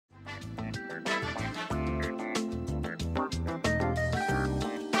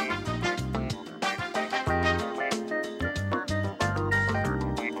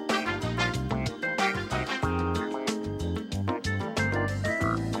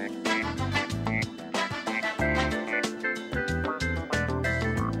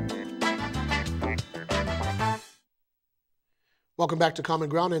Welcome back to Common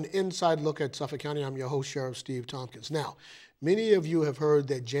Ground, an inside look at Suffolk County. I'm your host, Sheriff Steve Tompkins. Now, many of you have heard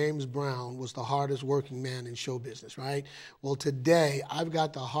that James Brown was the hardest working man in show business, right? Well, today, I've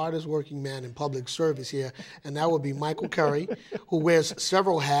got the hardest working man in public service here, and that would be Michael Curry, who wears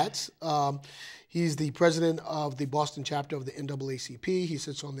several hats. He's the president of the Boston chapter of the NAACP. He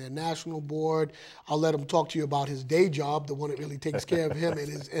sits on their national board. I'll let him talk to you about his day job, the one that really takes care of him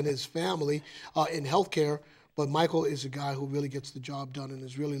and his family in healthcare. But Michael is a guy who really gets the job done and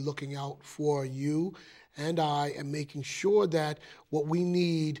is really looking out for you and I and making sure that what we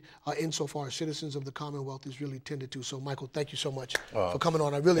need insofar as citizens of the Commonwealth is really tended to. So, Michael, thank you so much for coming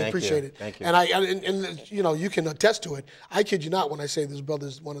on. I really appreciate it. Thank you. And you know, you can attest to it. I kid you not when I say this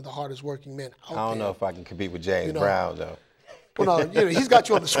brother's one of the hardest working men out there. I don't know if I can compete with James Brown, though. Well, no, he's got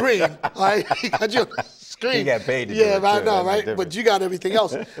you on the screen, all right? He got you on the screen. He got paid to do it. Yeah, I know, right? But you got everything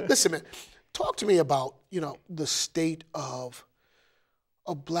else. Listen, man, talk to me about, the state of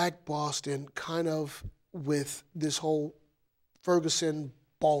Black Boston kind of with this whole Ferguson,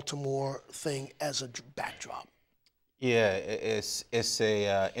 Baltimore thing as a backdrop. Yeah, it's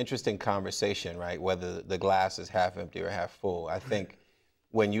a interesting conversation, right? Whether the glass is half empty or half full. I think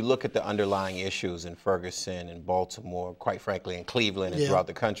when you look at the underlying issues in Ferguson and Baltimore, quite frankly, in Cleveland and throughout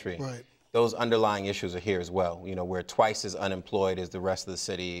the country, those underlying issues are here as well. We're twice as unemployed as the rest of the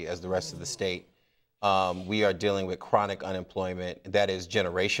city, as the rest of the state. We are dealing with chronic unemployment that is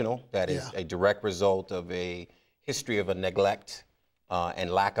generational, that is a direct result of a history of a neglect and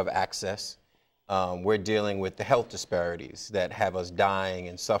lack of access. We're dealing with the health disparities that have us dying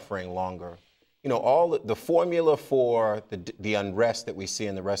and suffering longer. All the formula for the unrest that we see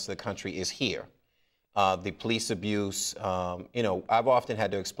in the rest of the country is here. The police abuse, I've often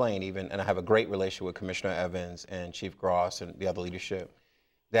had to explain and I have a great relationship with Commissioner Evans and Chief Gross and the other leadership,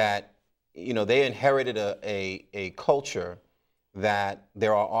 that they inherited a culture that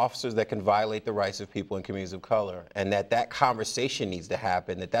there are officers that can violate the rights of people in communities of color, and that conversation needs to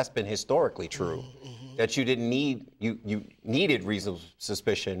happen, that's been historically true, that you didn't need, you needed reasonable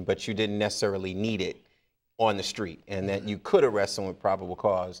suspicion, but you didn't necessarily need it on the street, and that you could arrest someone with probable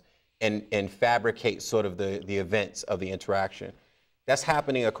cause and fabricate sort of the events of the interaction. That's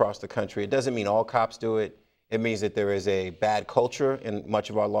happening across the country. It doesn't mean all cops do it. It means that there is a bad culture in much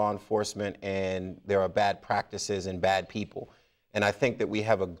of our law enforcement, and there are bad practices and bad people. And I think that we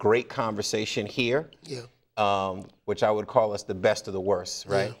have a great conversation here, which I would call us the best of the worst,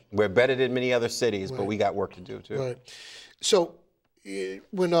 right? We're better than many other cities, but we got work to do, too. Right. So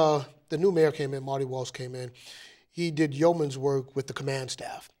when the new mayor came in, Marty Walsh came in, he did yeoman's work with the command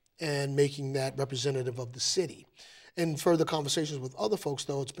staff and making that representative of the city. In further conversations with other folks,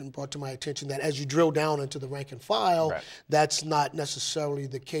 though, it's been brought to my attention that as you drill down into the rank and file, that's not necessarily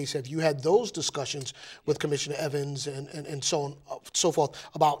the case. Have you had those discussions with Commissioner Evans and so on, so forth,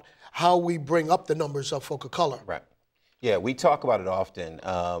 about how we bring up the numbers of folk of color? Right. Yeah, we talk about it often.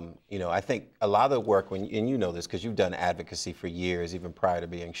 I think a lot of the work, and you know this because you've done advocacy for years, even prior to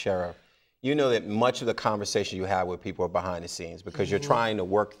being sheriff, you know that much of the conversation you have with people are behind the scenes because you're trying to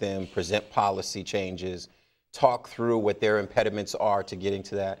work them, present policy changes, talk through what their impediments are to getting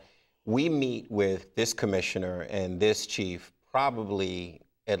to that. We meet with this commissioner and this chief probably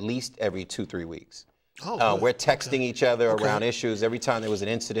at least every 2-3 weeks. We're texting each other around issues. Every time there was an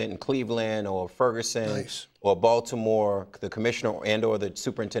incident in Cleveland or Ferguson or Baltimore, the commissioner or the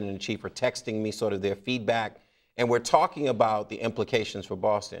superintendent and chief are texting me sort of their feedback, and we're talking about the implications for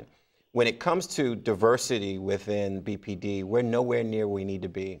Boston. When it comes to diversity within BPD, we're nowhere near where we need to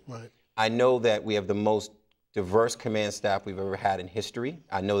be. I know that we have the most diverse command staff we've ever had in history.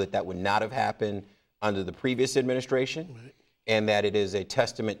 I know that would not have happened under the previous administration, and that it is a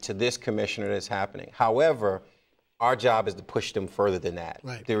testament to this commissioner that's happening. However, our job is to push them further than that.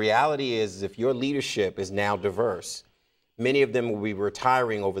 The reality is, if your leadership is now diverse, many of them will be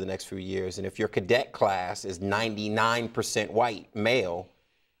retiring over the next few years, and if your cadet class is 99% white male,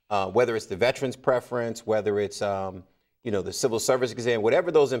 whether it's the veterans preference, whether it's the civil service exam, whatever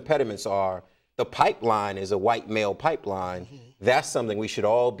those impediments are, the pipeline is a white male pipeline. That's something we should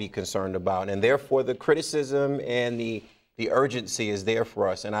all be concerned about. And therefore, the criticism and the urgency is there for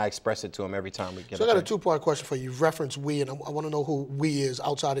us. And I express it to him every time we get So I got a two-part question for you. You've referenced we, and I want to know who we is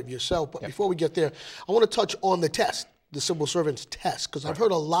outside of yourself. But before we get there, I want to touch on the test, the civil servants test, because I've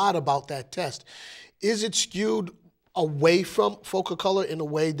heard a lot about that test. Is it skewed away from folk of color in a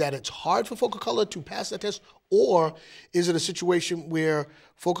way that it's hard for folk of color to pass that test? Or is it a situation where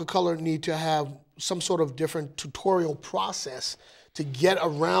folk of color need to have some sort of different tutorial process to get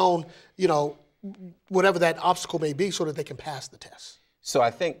around, whatever that obstacle may be so that they can pass the test? So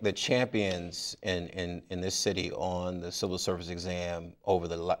I think the champions in this city on the civil service exam over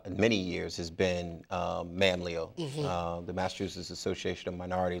the many years has been MAMLEO, the Massachusetts Association of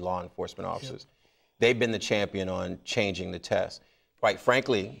Minority Law Enforcement Officers. Yep. They've been the champion on changing the test. Quite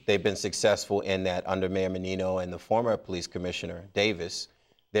frankly, they've been successful in that under Mayor Menino and the former police commissioner, Davis,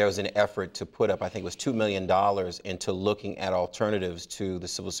 there was an effort to put up, I think it was $2 million into looking at alternatives to the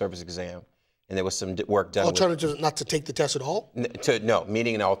civil service exam. And there was some work done. Alternatives, not to take the test at all? No,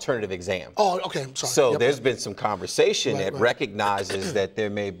 meaning an alternative exam. Oh, okay, I'm sorry. So there's been some conversation that recognizes that there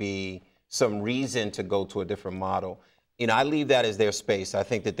may be some reason to go to a different model. You know, I leave that as their space. I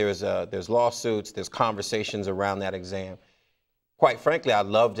think that there's lawsuits, there's conversations around that exam. Quite frankly, I'd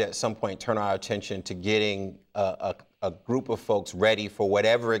love to at some point turn our attention to getting a group of folks ready for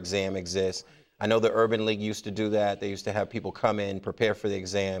whatever exam exists. I know the Urban League used to do that. They used to have people come in, prepare for the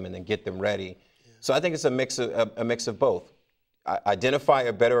exam, and then get them ready. Yeah. So I think it's a mix of both. Identify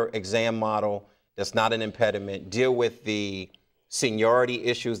a better exam model that's not an impediment. Deal with the seniority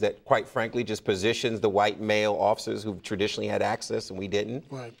issues that, quite frankly, just positions the white male officers who've traditionally had access and we didn't.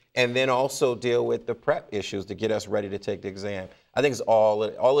 Right. And then also deal with the prep issues to get us ready to take the exam. I think it's all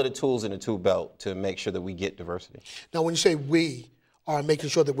of the tools in the tool belt to make sure that we get diversity. Now, when you say we are making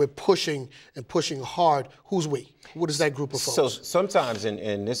sure that we're pushing hard, who's we? What is that group of folks? So sometimes,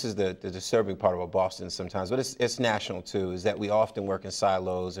 and this is the disturbing part about Boston sometimes, but it's national too, is that we often work in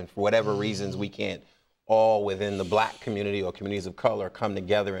silos, and for whatever reasons we can't all within the black community or communities of color come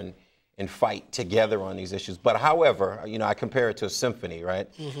together and fight together on these issues. But however, you know, I compare it to a symphony, right?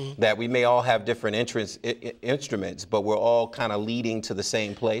 That we may all have different instruments, but we're all kind of leading to the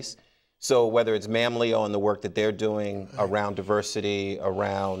same place. So whether it's MAMLEO and the work that they're doing around diversity,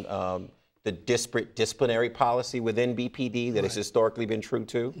 around the disparate disciplinary policy within BPD that has historically been true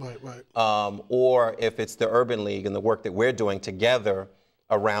to, or if it's the Urban League and the work that we're doing together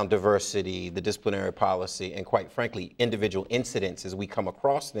around diversity, the disciplinary policy, and quite frankly, individual incidents as we come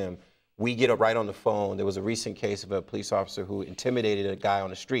across them, we get right on the phone. There was a recent case of a police officer who intimidated a guy on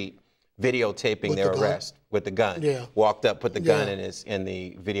the street, videotaping their arrest with the gun. Yeah. Walked up, put the gun in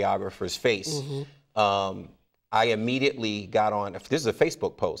the videographer's face. I immediately got on, this is a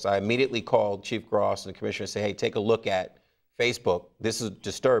Facebook post, I immediately called Chief Gross and the commissioner and said, hey, take a look at Facebook. This is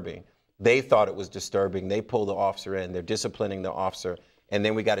disturbing. They thought it was disturbing. They pulled the officer in. They're disciplining the officer. And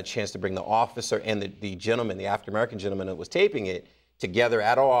then we got a chance to bring the officer and the gentleman, the African-American gentleman that was taping it, together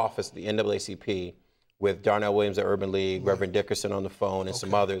at our office, the NAACP, with Darnell Williams at Urban League, Reverend Dickerson on the phone, and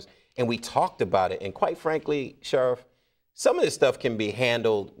some others. And we talked about it. And quite frankly, Sheriff, some of this stuff can be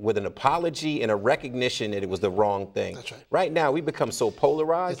handled with an apology and a recognition that it was the wrong thing. That's right. Right now, we become so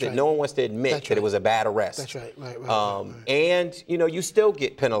polarized that no one wants to admit that it was a bad arrest. That's right. And, you know, you still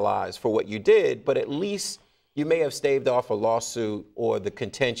get penalized for what you did, but at least you may have staved off a lawsuit or the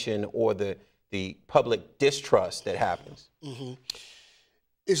contention or the public distrust that happens.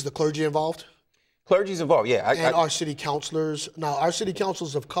 Is the clergy involved? Clergy's involved, yeah. And our city councilors. Now, our city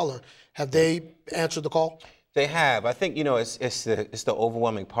councilors of color, have they answered the call? They have. I think, you know, it's the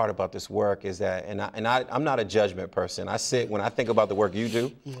overwhelming part about this work is that, and I'm not a judgment person. I sit, when I think about the work you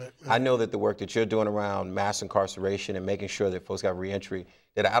do, I know that the work that you're doing around mass incarceration and making sure that folks got reentry,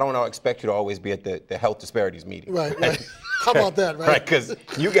 that I don't expect you to always be at the health disparities meeting. Right. How about that, right? Right, because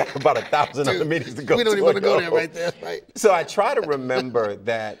you got about 1,000 other meetings to go to. We don't even want to go there right there, right? So I try to remember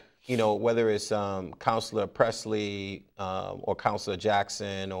that, you know, whether it's Councilor Presley or Councilor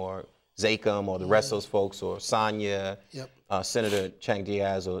Jackson or Zachem or the rest of those folks, or Sonia, Senator Chang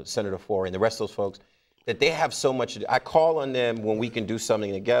Diaz or Senator Ford and the rest of those folks, that they have so much. I call on them when we can do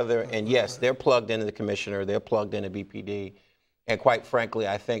something together. And yes, they're plugged into the commissioner, they're plugged into BPD. And quite frankly,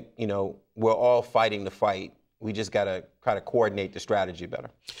 I think, you know, we're all fighting the fight. We just got to try to coordinate the strategy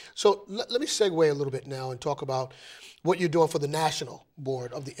better. So let me segue a little bit now and talk about what you're doing for the national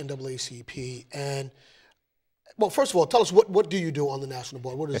board of the NAACP. And well, first of all, tell us what do you do on the national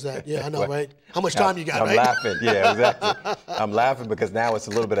board? What is that? Yeah, I know, right? How much time you got? I'm laughing. Yeah, exactly. I'm laughing because now it's a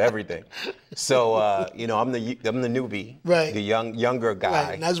little bit of everything. So you know, I'm the newbie, right? The younger guy.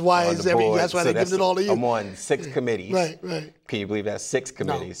 Right. And that's why that's why they give it all to you. I'm on 6 committees. Right. Can you believe that? 6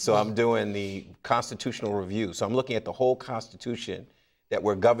 committees. No. So I'm doing the constitutional review. So I'm looking at the whole Constitution that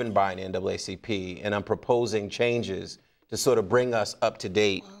we're governed by in the NAACP, and I'm proposing changes to sort of bring us up to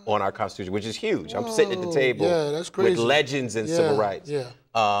date on our Constitution, which is huge. I'm sitting at the table with legends in civil rights.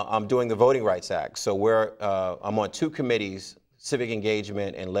 I'm doing the Voting Rights Act. So I'm on 2 committees, civic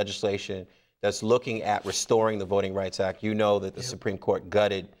engagement and legislation, that's looking at restoring the Voting Rights Act. You know that the Supreme Court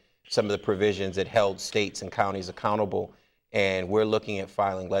gutted some of the provisions that held states and counties accountable. And we're looking at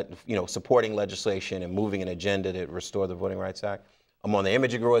filing, supporting legislation and moving an agenda to restore the Voting Rights Act. I'm on the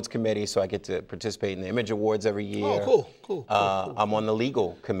Image Awards Committee, so I get to participate in the Image Awards every year. Oh, cool. I'm on the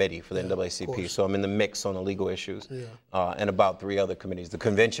legal committee for the NAACP, so I'm in the mix on the legal issues, and about 3 other committees, the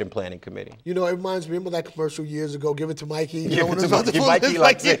Convention Planning Committee. You know, it reminds me, remember that commercial years ago, Give It to Mikey? Give it to Mikey.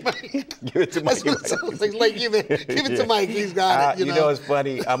 Give it to Mikey. Give it to Mike, he's got it. You know, it's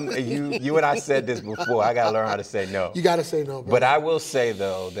funny, you and I said this before, I got to learn how to say no. You got to say no, bro. But I will say,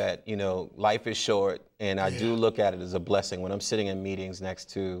 though, that, you know, life is short, and I do look at it as a blessing when I'm sitting in meetings next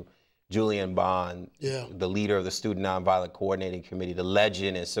to Julian Bond, the leader of the Student Nonviolent Coordinating Committee, the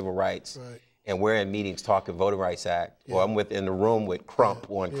legend in civil rights, and we're in meetings talking Voting Rights Act, or I'm in the room with Crump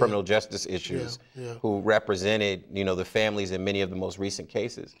on criminal justice issues, who represented, you know, the families in many of the most recent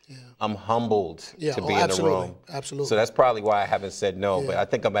cases. I'm humbled to be in the room. Absolutely. So that's probably why I haven't said no, but I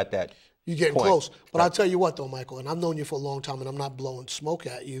think I'm at that You're getting close. But I'll tell you what, though, Michael, and I've known you for a long time, and I'm not blowing smoke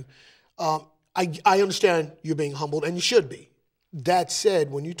at you. I understand you're being humbled, and you should be. That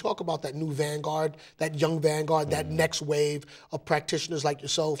said, when you talk about that new vanguard, that young vanguard, that next wave of practitioners like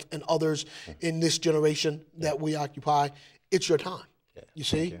yourself and others in this generation that we occupy, it's your time. You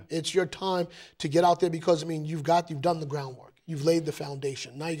see? It's your time to get out there because, I mean, you've done the groundwork. You've laid the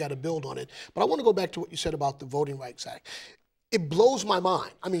foundation. Now you got to build on it. But I want to go back to what you said about the Voting Rights Act. It blows my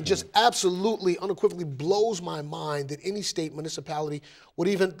mind. I mean, just absolutely, unequivocally blows my mind that any state, municipality would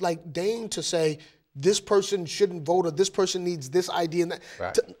even like deign to say, this person shouldn't vote or this person needs this ID and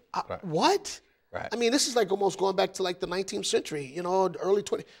that. What? I mean, this is like almost going back to like the 19th century, you know, early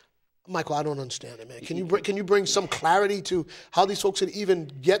 20th. Michael, I don't understand it, man. Can you bring some clarity to how these folks could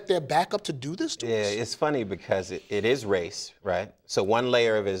even get their backup to do this to us? It's funny because it is race, right? So one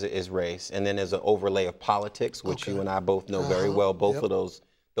layer of it is race, and then there's an overlay of politics, which you and I both know very well, both of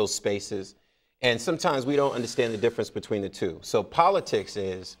those spaces. And sometimes we don't understand the difference between the two. So politics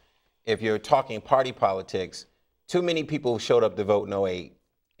is, if you're talking party politics, too many people showed up to vote in 08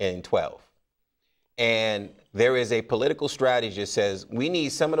 and 12. And there is a political strategy that says we need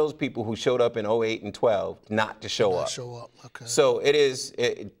some of those people who showed up in 08 and 12 not to show up. Okay. So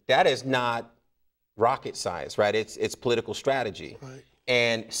that is not rocket science, right? It's political strategy. Right.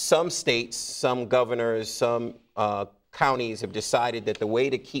 And some states, some governors, some counties have decided that the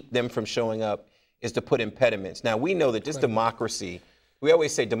way to keep them from showing up is to put impediments. Now, we know that this democracy, we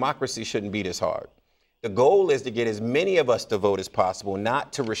always say democracy shouldn't be this hard. The goal is to get as many of us to vote as possible,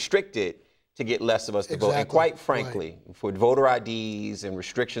 not to restrict it to get less of us to vote. And quite frankly, for voter IDs and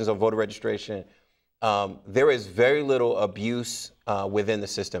restrictions on voter registration, there is very little abuse within the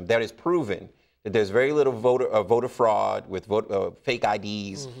system. That is proven that there's very little voter fraud with fake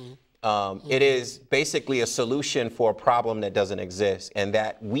IDs. It is basically a solution for a problem that doesn't exist, and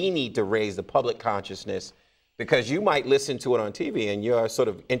that we need to raise the public consciousness, because you might listen to it on TV and your sort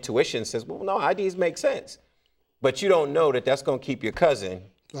of intuition says, well, no, IDs make sense. But you don't know that that's going to keep your cousin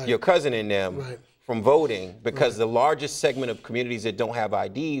in them from voting, because the largest segment of communities that don't have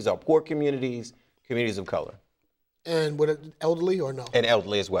IDs are poor communities, communities of color. And would it elderly or no? And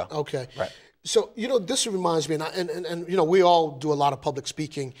elderly as well. Okay. Right. So, you know, this reminds me, and you know, we all do a lot of public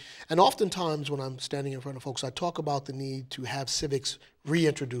speaking, and oftentimes when I'm standing in front of folks, I talk about the need to have civics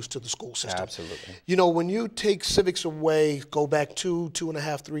reintroduced to the school system. Absolutely. You know, when you take civics away, go back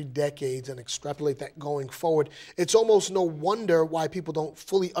 2.5, 3 decades and extrapolate that going forward, it's almost no wonder why people don't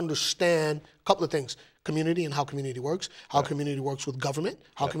fully understand a couple of things: community and how community works, how community works with government,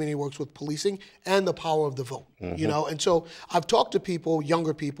 how community works with policing, and the power of the vote. You know, and so I've talked to people,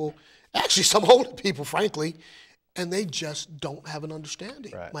 younger people, actually some older people, frankly, and they just don't have an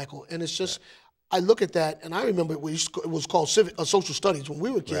understanding, Michael. And it's just, I look at that, and I remember it was called social studies when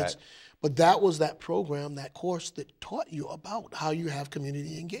we were kids, but that was that program, that course that taught you about how you have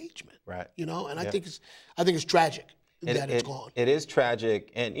community engagement. You know, and I think it's tragic that it's gone. It is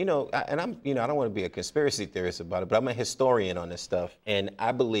tragic, and you know, I don't want to be a conspiracy theorist about it, but I'm a historian on this stuff, and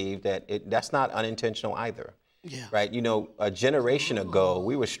I believe that that's not unintentional either. Right. You know, a generation ago,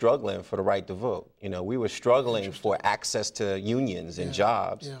 we were struggling for the right to vote. You know, we were struggling for access to unions and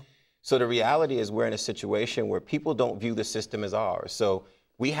jobs. So the reality is we're in a situation where people don't view the system as ours. So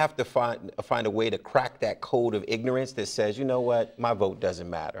we have to find a way to crack that code of ignorance that says, you know what, my vote doesn't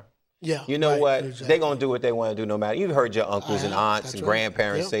matter. You know what, they're going to do what they want to do no matter. You've heard your uncles and aunts and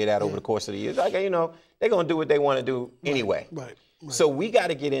grandparents say that over the course of the years. Like, you know, they're going to do what they want to do anyway. So we got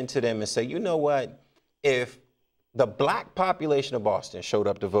to get into them and say, you know what, if the black population of Boston showed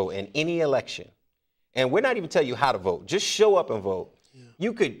up to vote in any election, and we're not even telling you how to vote, just show up and vote,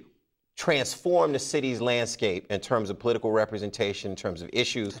 you could transform the city's landscape in terms of political representation, in terms of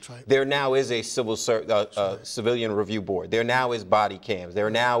issues. There now is a civilian review board. There now is body cams. There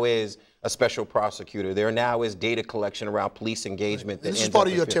now is a special prosecutor. There now is data collection around police engagement. This is part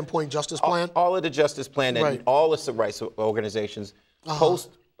of your 10-point justice plan? All of the justice plan and all the civil rights organizations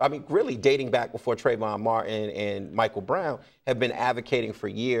I mean, really dating back before Trayvon Martin and Michael Brown have been advocating for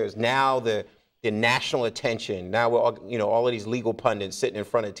years. Now the national attention, now we're all, all of these legal pundits sitting in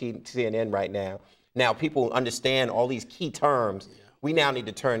front of CNN right now. Now people understand all these key terms. We now need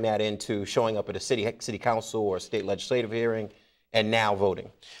to turn that into showing up at a city council or a state legislative hearing and now voting.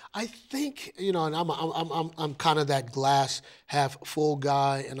 I think, and I'm kind of that glass half full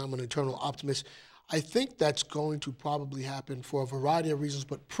guy, and I'm an eternal optimist. I think that's going to probably happen for a variety of reasons,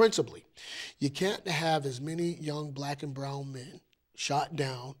 but principally, you can't have as many young black and brown men shot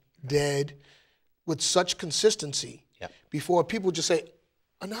down, dead, with such consistency before people just say,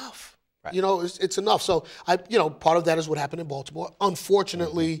 enough. Right. It's enough. So part of that is what happened in Baltimore.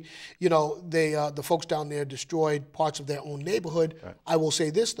 Unfortunately, the folks down there destroyed parts of their own neighborhood. Right. I will say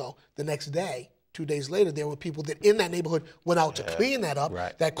this though: the next day, 2 days later, there were people that in that neighborhood went out to clean that up.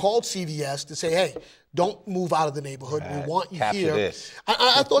 Right. That called CVS to say, hey, don't move out of the neighborhood. Right. We want you Capture here. This.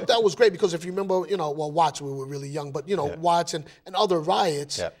 I thought that was great because if you remember, Watts, we were really young, but Watts and other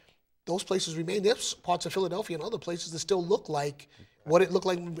riots. Yep. Those places remain. There's parts of Philadelphia and other places that still look like what it looked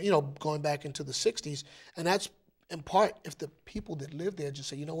like, going back into the 60s. And that's in part if the people that live there just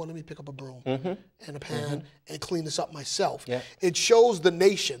say, you know what, let me pick up a broom and a pan and clean this up myself. Yeah. It shows the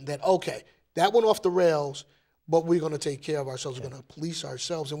nation that, okay, that went off the rails, but we're going to take care of ourselves. We're going to police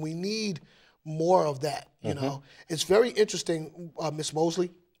ourselves. And we need more of that, It's very interesting, Miss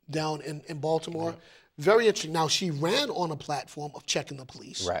Mosley down in Baltimore. Very interesting. Now, she ran on a platform of checking the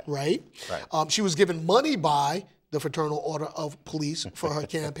police, right? She was given money by the Fraternal Order of Police for her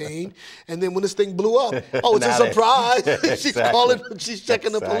campaign. And then when this thing blew up, it's a surprise. She's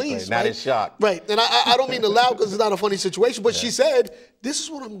checking the police. Not in shock. Right. And I don't mean to laugh because it's not a funny situation, but she said, this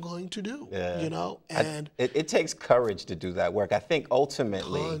is what I'm going to do, And it takes courage to do that work. I think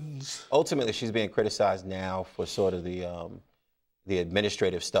ultimately she's being criticized now for sort of the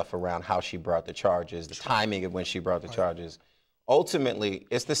administrative stuff around how she brought the charges, the timing of when she brought the charges. Ultimately,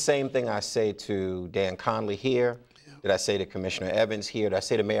 it's the same thing I say to Dan Conley here, that I say to Commissioner Evans here, that I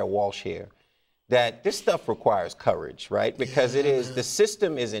say to Mayor Walsh here, that this stuff requires courage, right? Because the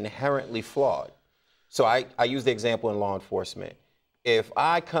system is inherently flawed. So I use the example in law enforcement. If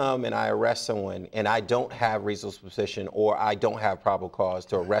I come and I arrest someone and I don't have reasonable suspicion or I don't have probable cause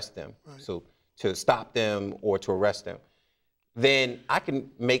to arrest them, so to stop them or to arrest them, then I can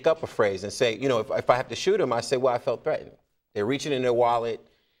make up a phrase and say, if I have to shoot them, I say, well, I felt threatened. They're reaching in their wallet.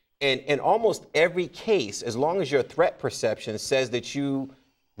 And in almost every case, as long as your threat perception says that you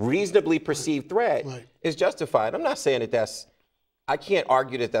reasonably perceived threat is justified. I'm not saying that I can't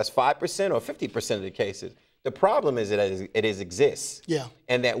argue that that's 5% or 50% of the cases. The problem is that it exists. Yeah.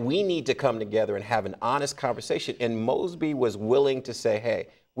 And that we need to come together and have an honest conversation. And Mosby was willing to say, hey,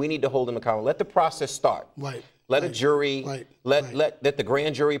 we need to hold them accountable. Let the process start. Right. Let a jury, let the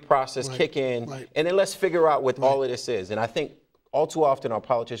grand jury process kick in, and then let's figure out what all of this is. And I think all too often our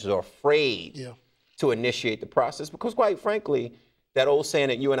politicians are afraid to initiate the process because, quite frankly, that old saying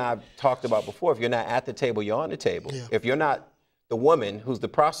that you and I have talked about before, if you're not at the table, you're on the table. Yeah. If you're not the woman who's the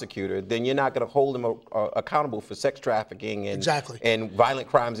prosecutor, then you're not going to hold them accountable for sex trafficking and violent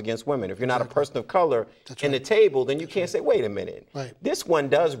crimes against women. If you're not a person of color in the table, then you can't say, wait a minute. This one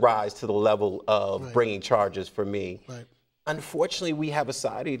does rise to the level of bringing charges for me. Unfortunately, we have a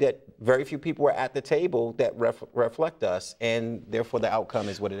society that very few people are at the table that reflect us, and therefore the outcome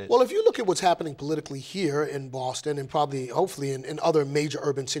is what it is. Well, if you look at what's happening politically here in Boston and probably, hopefully, in other major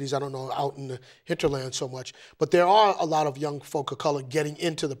urban cities, I don't know, out in the hinterland so much, but there are a lot of young folk of color getting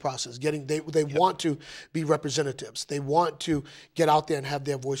into the process. They want to be representatives. They want to get out there and have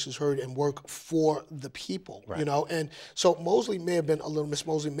their voices heard and work for the people, And so Miss Mosley may have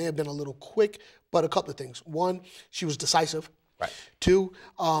been a little quick, but a couple of things. One, she was decisive. Two,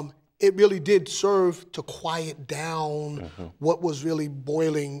 it really did serve to quiet down what was really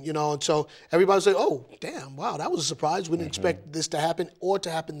boiling, And so everybody said, oh, damn, wow, that was a surprise. We didn't expect this to happen or to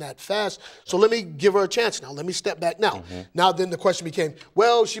happen that fast. So let me give her a chance now. Let me step back now. Now then the question became,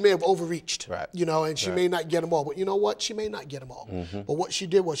 well, she may have overreached, and she may not get them all. But you know what? She may not get them all. But what she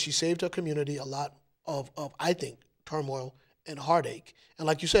did was she saved her community a lot of I think, turmoil and heartache. And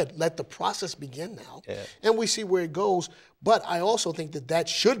like you said, let the process begin now. And we see where it goes. But I also think that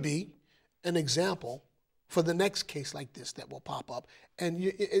should be an example for the next case like this that will pop up. And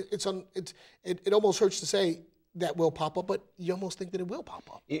it almost hurts to say that will pop up, but you almost think that it will pop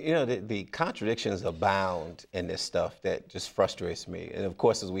up. The contradictions abound in this stuff that just frustrates me. And of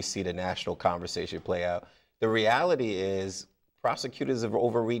course, as we see the national conversation play out, the reality is prosecutors have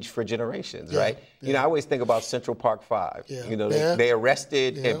overreached for generations, right? You know, I always think about Central Park 5. You know, they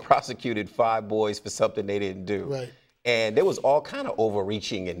arrested and prosecuted 5 boys for something they didn't do. Right. And there was all kind of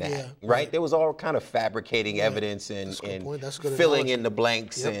overreaching in that, right? There was all kind of fabricating evidence and filling in the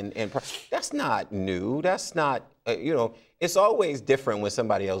blanks. And that's not new. That's not, you know, it's always different when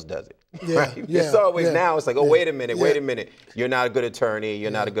somebody else does it, right? It's always now, it's like, oh, wait a minute. You're not a good attorney.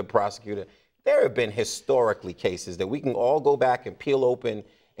 You're not a good prosecutor. There have been historically cases that we can all go back and peel open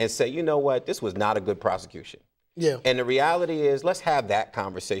and say, you know what, this was not a good prosecution. And the reality is, let's have that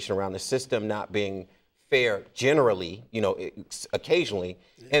conversation around the system not being fair generally, you know, occasionally.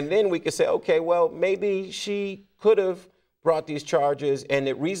 And then we could say, okay, well, maybe she could have brought these charges and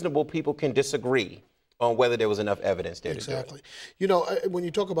that reasonable people can disagree on whether there was enough evidence there to do it. You know, when you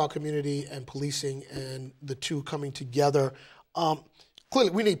talk about community and policing and the two coming together,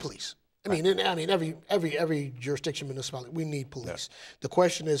 clearly we need police. I mean, every jurisdiction, municipality, we need police. The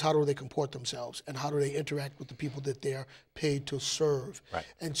question is, how do they comport themselves, and how do they interact with the people that they're paid to serve?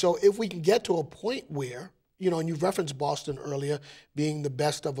 And so, if we can get to a point where, you know, and you referenced Boston earlier being the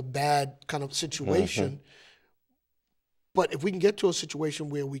best of a bad kind of situation, but if we can get to a situation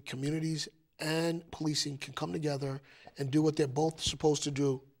where communities and policing can come together and do what they're both supposed to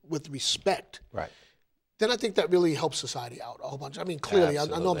do with respect. Then I think that really helps society out a whole bunch. I mean, clearly, I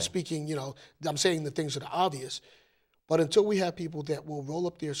know I'm speaking, you know, I'm saying the things that are obvious, but until we have people that will roll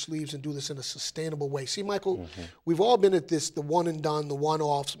up their sleeves and do this in a sustainable way. See, Michael, we've all been at the one and done, the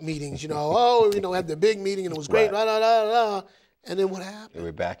one-off meetings, you know, oh, you know, had the big meeting and it was great, and then what happened?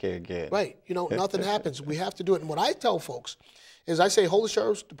 We're back here again. You know, nothing happens. We have to do it. And what I tell folks is I say hold the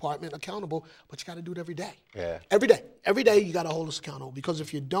Sheriff's Department accountable, but you got to do it every day. Every day. Every day you got to hold us accountable, because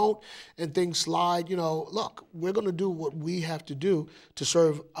if you don't and things slide, you know, look, we're going to do what we have to do to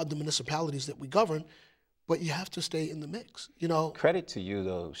serve the municipalities that we govern, but you have to stay in the mix, you know. Credit to you,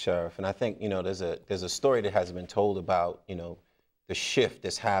 though, Sheriff. And I think, you know, there's a story that hasn't been told about, you know, the shift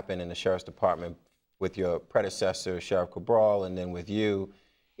that's happened in the Sheriff's Department with your predecessor, Sheriff Cabral, and then with you.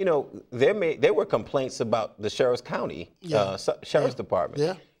 You know, there were complaints about the Sheriff's County Sheriff's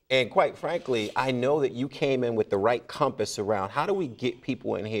Department. And quite frankly, I know that you came in with the right compass around how do we get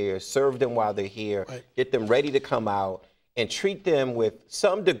people in here, serve them while they're here, get them ready to come out, and treat them with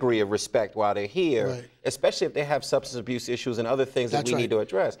some degree of respect while they're here, especially if they have substance abuse issues and other things that we need to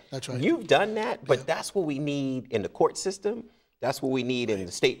address. You've done that, but that's what we need in the court system. That's what we need in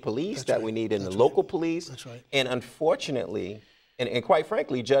the state police, that we need in the local police. And unfortunately, and quite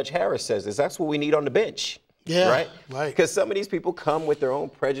frankly, Judge Harris says this, that's what we need on the bench, right? Because some of these people come with their own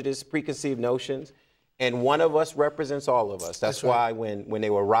prejudice, preconceived notions, and one of us represents all of us. That's why when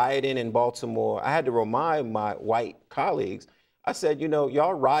they were rioting in Baltimore, I had to remind my white colleagues, I said, you know,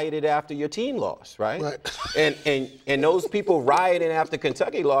 y'all rioted after your team lost, right? And those people rioting after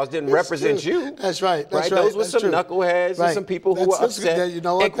Kentucky lost didn't represent you. Those were some knuckleheads and some people who were upset. You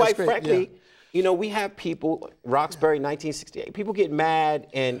know what? And quite frankly, you know, we have people, Roxbury, 1968, people get mad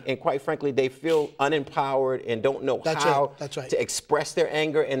and quite frankly, they feel unempowered and don't know how to express their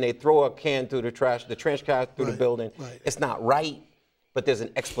anger, and they throw a can through the trash can through the building. It's not right, but there's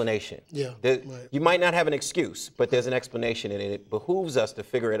an explanation. You might not have an excuse, but there's an explanation, and it behooves us to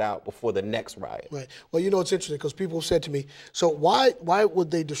figure it out before the next riot. Well, you know, it's interesting because people have said to me, so why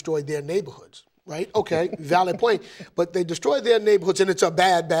would they destroy their neighborhoods? Okay, valid point. But they destroy their neighborhoods, and it's a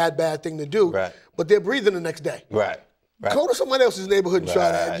bad thing to do. But they're breathing the next day. Go to someone else's neighborhood and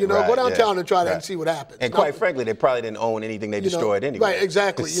try that. You know, go downtown and try that and see what happens. And quite frankly, they probably didn't own anything they destroyed anyway.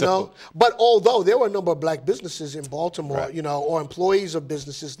 Exactly. You know, but although there were a number of black businesses in Baltimore, you know, or employees of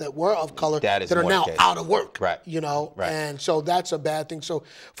businesses that were of color that are now out of work. You know, and so that's a bad thing. So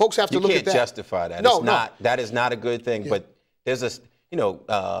folks have to look at that. You can't justify that. That is not a good thing. But there's a, you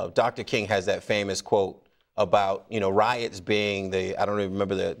know, Dr. King has that famous quote about, you know, riots being I don't even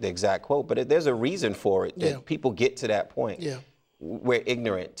remember the exact quote, but there's a reason for it that people get to that point. We're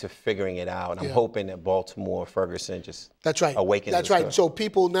ignorant to figuring it out. And I'm hoping that Baltimore, Ferguson just awakens. That's right. So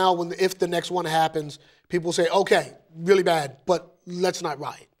people now, if the next one happens, people say, okay, really bad, but let's not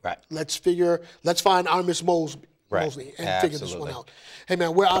riot. Let's find our Miss Mosby. And figure this one out. Hey,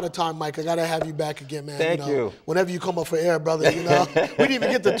 man, we're out of time, Mike. I got to have you back again, man. Thank you. Whenever you come up for air, brother, you know. We didn't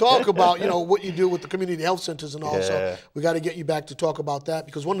even get to talk about, you know, what you do with the community health centers and all. So we got to get you back to talk about that,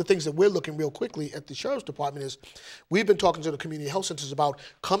 because one of the things that we're looking real quickly at the Sheriff's Department is we've been talking to the community health centers about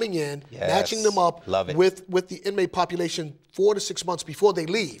coming in, matching them up with the inmate population 4 to 6 months before they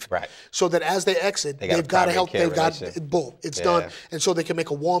leave. So that as they exit, they've got a health, boom, it's done. And so they can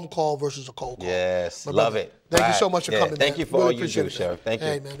make a warm call versus a cold call. Love it. Thank you so much for coming, man. Thank you for all you do, Sheriff. Thank you.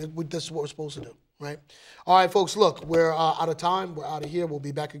 Hey, man, this is what we're supposed to do. right? All right, folks, look, we're out of time. We're out of here. We'll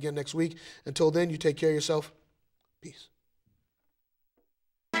be back again next week. Until then, you take care of yourself. Peace.